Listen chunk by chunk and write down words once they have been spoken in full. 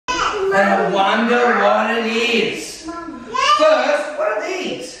And I wonder what it is. First, what are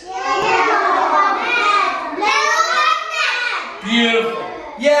these? Beautiful.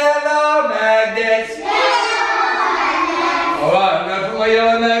 Yellow magnets. Alright, I'm going to put my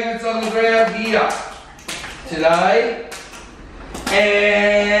yellow magnets on the ground here today.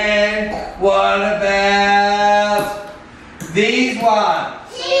 And what about these ones?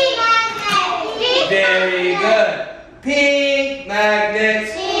 Very good. Pink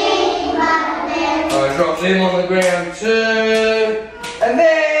magnets. I'll drop them on the ground too. And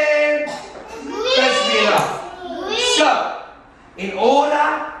then, that should be enough. So, in order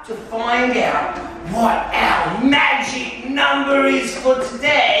to find out what our magic number is for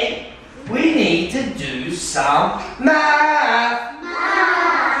today, we need to do some math.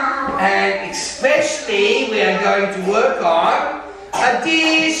 And especially we are going to work on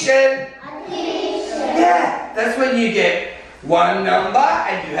addition. Yeah, that's when you get one number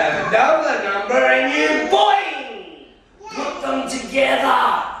and you have another number and you boing! Put them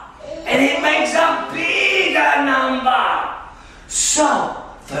together and it makes a bigger number. So,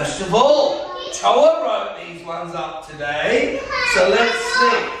 first of all, Toa wrote these ones up today. So let's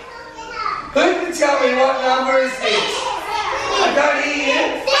see. Who can tell me what number is this? I don't hear you.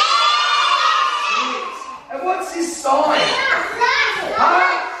 6. And what's this sign? Huh?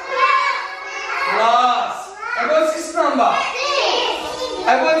 Plus. And what's this number?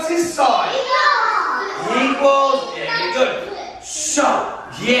 And what's this sign? Equals. Very good. So,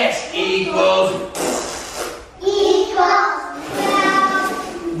 yes, equals.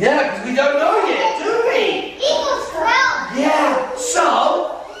 Yeah, because we don't know yet, do we? Equals 12. Yeah. So,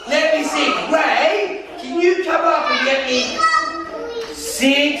 let me see. Ray, can you come up and get me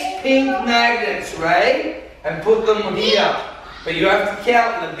 6 pink magnets, Ray? And put them here. But you have to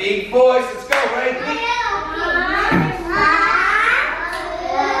count in the big voice. Let's go, Ray. 1,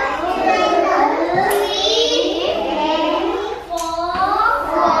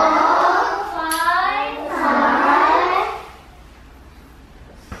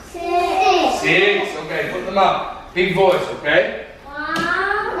 2, 3, 4, 5, 6. 6. Okay, put them up. Big voice, okay? 1,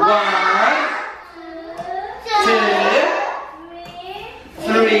 2,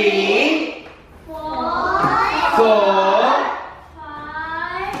 3, 4,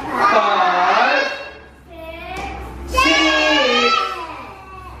 5, 6.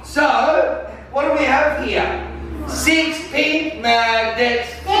 So, what do we have here? 6 pink magnets.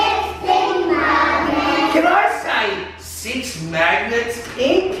 Can I say 6 magnets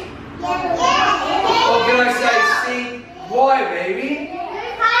pink? Or can I say 6? Why, baby?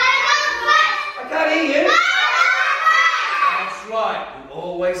 I can't hear you. That's right. We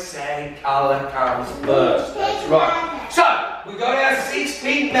always say colour comes first. That's right. So, we got our 6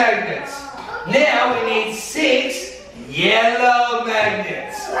 pink magnets. Now we need 6 yellow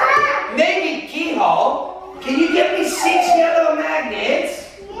magnets. Maybe Keyhole, can you get me 6 yellow magnets?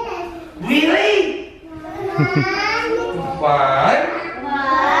 Really? 1,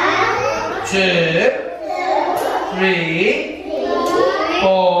 2, 3,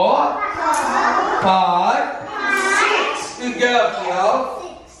 4, 5, 6. Good girl, Keyhole.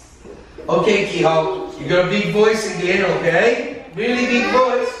 Okay, Keyhole, you got a big voice again, okay? Really big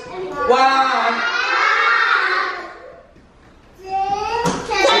voice. 1, 5.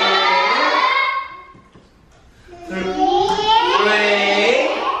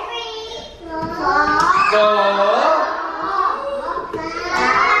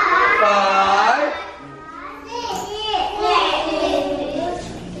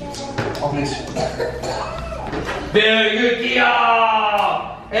 Very good,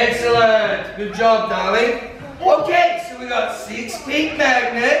 Keyhole. Excellent. Good job, darling. Okay, so we got 6 pink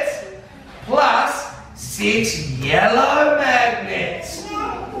magnets plus 6 yellow magnets.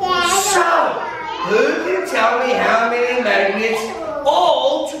 So, who can tell me how many magnets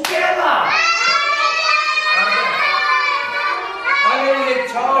all together? I'm going to get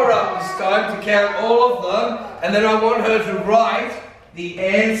Tara up this time to count all of them, and then I want her to write the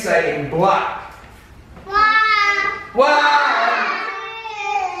answer in black. 1,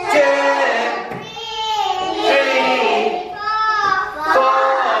 2, 3, 4,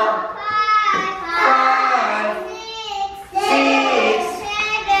 5, 6,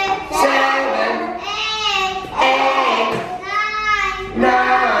 7, 8,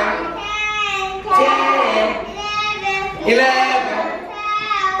 9, 10, 11,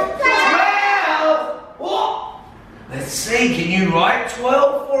 12. Oh, let's see, can you write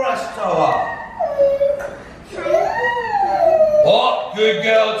 12 for us, Toa? Oh, good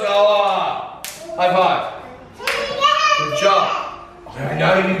girl, Toa. High five. Good job. I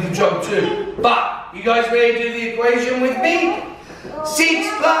know you did a good job too. But, you guys ready to do the equation with me? 6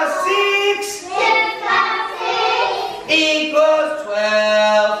 plus 6 equals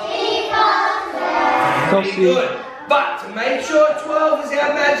 12. Very good. But to make sure 12 is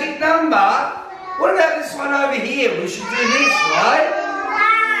our magic number, what about this one over here? We should do this, right?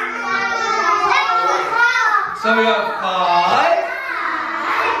 So we got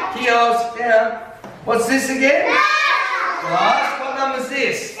 5. Key holds down. What's this again? Plus. What number is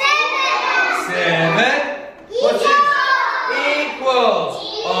this? 7. What's this? Equals.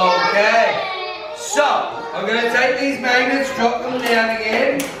 Okay. So, I'm going to take these magnets, drop them down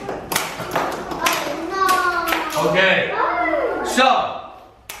again. Okay. So,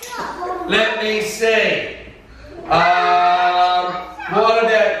 let me see. What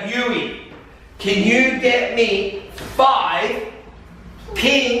about Yui? Can you get me 5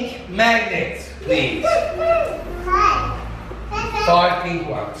 pink magnets, please? 5 pink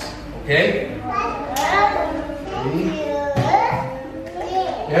ones. Okay?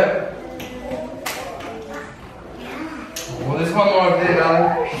 Yep. Well, there's one more over there,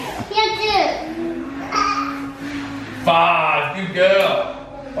 darling. 5. Good girl.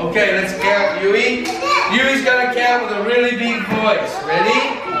 Okay, let's count Yui. Yui's going to count with a really big voice.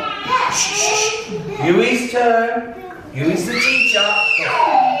 Ready? Shh. Yui's turn. Yui's the teacher.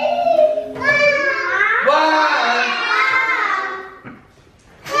 1.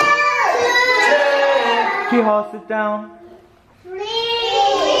 2. Keyhole, sit down. 3.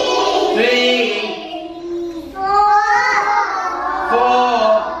 4.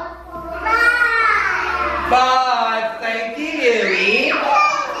 5. Thank you, Yui.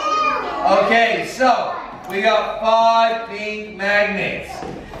 Okay, so we got 5 pink magnets.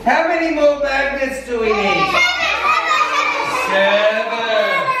 How many more magnets do we need? 7.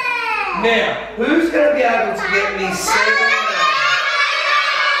 Now, who's going to be able to get me 7?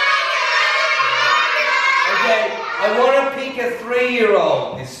 Okay, I want to pick a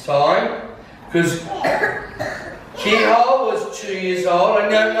 3-year-old this time, because Keyhole was 2 years old.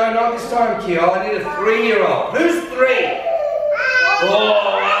 No, not this time, Keyhole. I need a 3-year-old. Who's 3?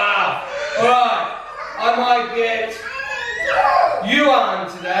 Oh, wow. Alright, I might get Yuan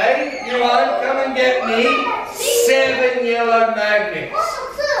today. Yuan, come and get me 7 yellow magnets.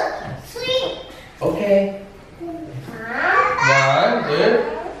 Okay. 1, good.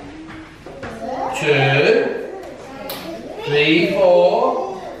 2, 3,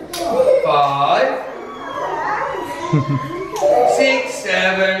 4, 5, 6,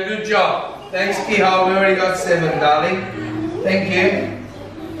 7. Good job. Thanks, Keyhole. We already got 7, darling. Thank you.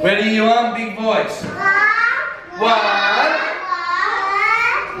 Ready, Yuan? Big voice. 1,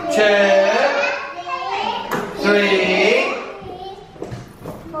 2, 3,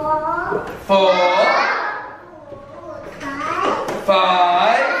 4,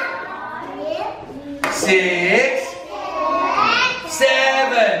 5, 6,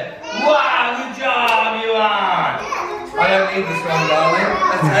 7. Wow, good job, Yuan. I don't need this one, darling.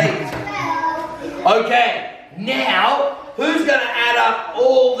 That's 8. Okay, now, who's going to add up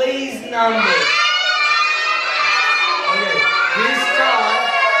all these numbers? Okay,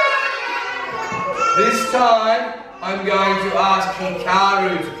 this time, I'm going to ask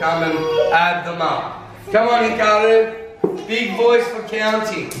Hikaru to come and add them up. Come on, Hikaru. Big voice for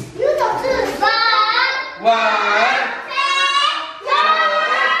counting. 1,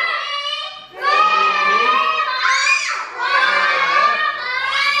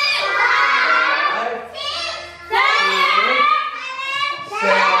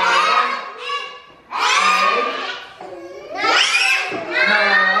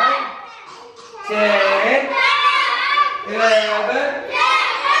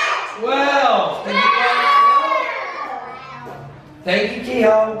 12. Thank you,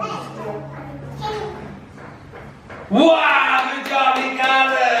 Keyhole. Wow, good job, you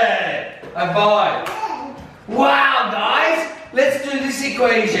got it. High five. Wow, guys, let's do this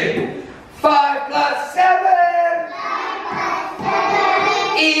equation. 5 plus 7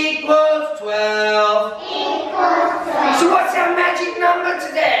 equals 12. So what's our magic number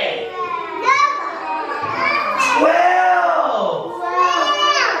today? 12.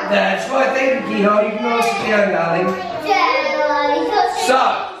 That's right, thank you, Keyhole. You can all sit down, darling. So,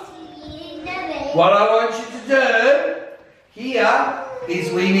 what I want you to do here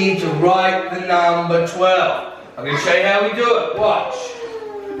is we need to write the number 12. I'm going to show you how we do it. Watch.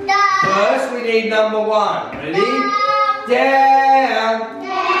 First, we need number 1. Ready? Down.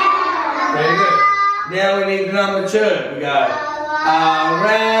 Very good. Now we need the number 2. We go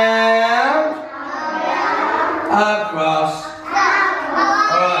around, across.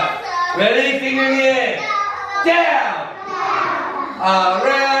 Alright. Ready? Finger in the air. Down.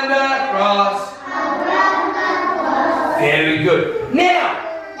 Around, across. Very good.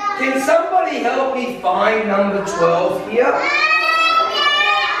 somebody help me find number 12 here?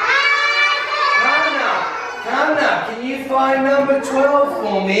 Kana, can you find number 12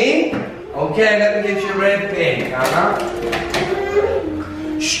 for me? Okay, let me get your red pen, Kana.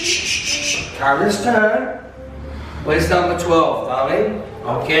 Shh. Kana's turn. Where's number 12, darling?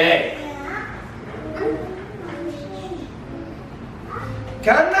 Okay.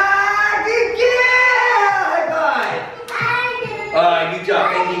 Kana, good girl! High five. Alright, good job.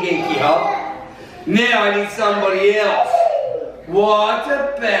 Thank you again, Kiho. Now I need somebody else. What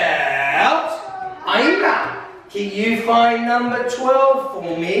about Aina? Can you find number 12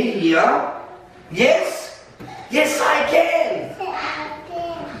 for me here? Yes? Yes, I can.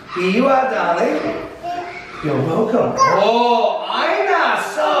 Here you are, darling. You're welcome. Oh, Aina,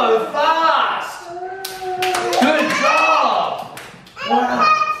 so fast. Good job. Wow.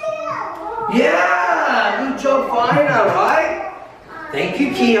 Yeah, good job for Aina, right? Thank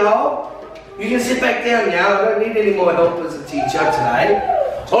you, Kiho. You can sit back down now. I don't need any more help as a teacher today.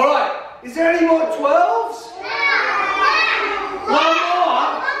 All right. Is there any more 12s? One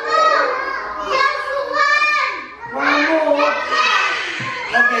more? One more?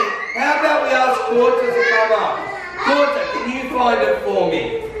 Okay, how about we ask Quarter to come up? Quarter, can you find it for me?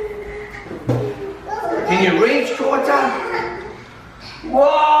 Can you reach, Quarter?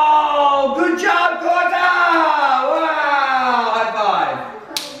 Whoa! Good job, Quarter! Wow! High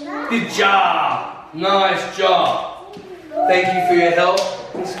five! Good job! Nice job! Thank you for your help,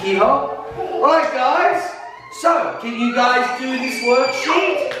 Miss Kiho. Alright, guys. So, can you guys do this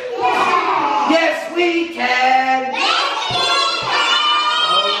worksheet? Yes, we can.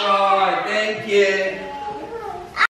 Alright, thank you.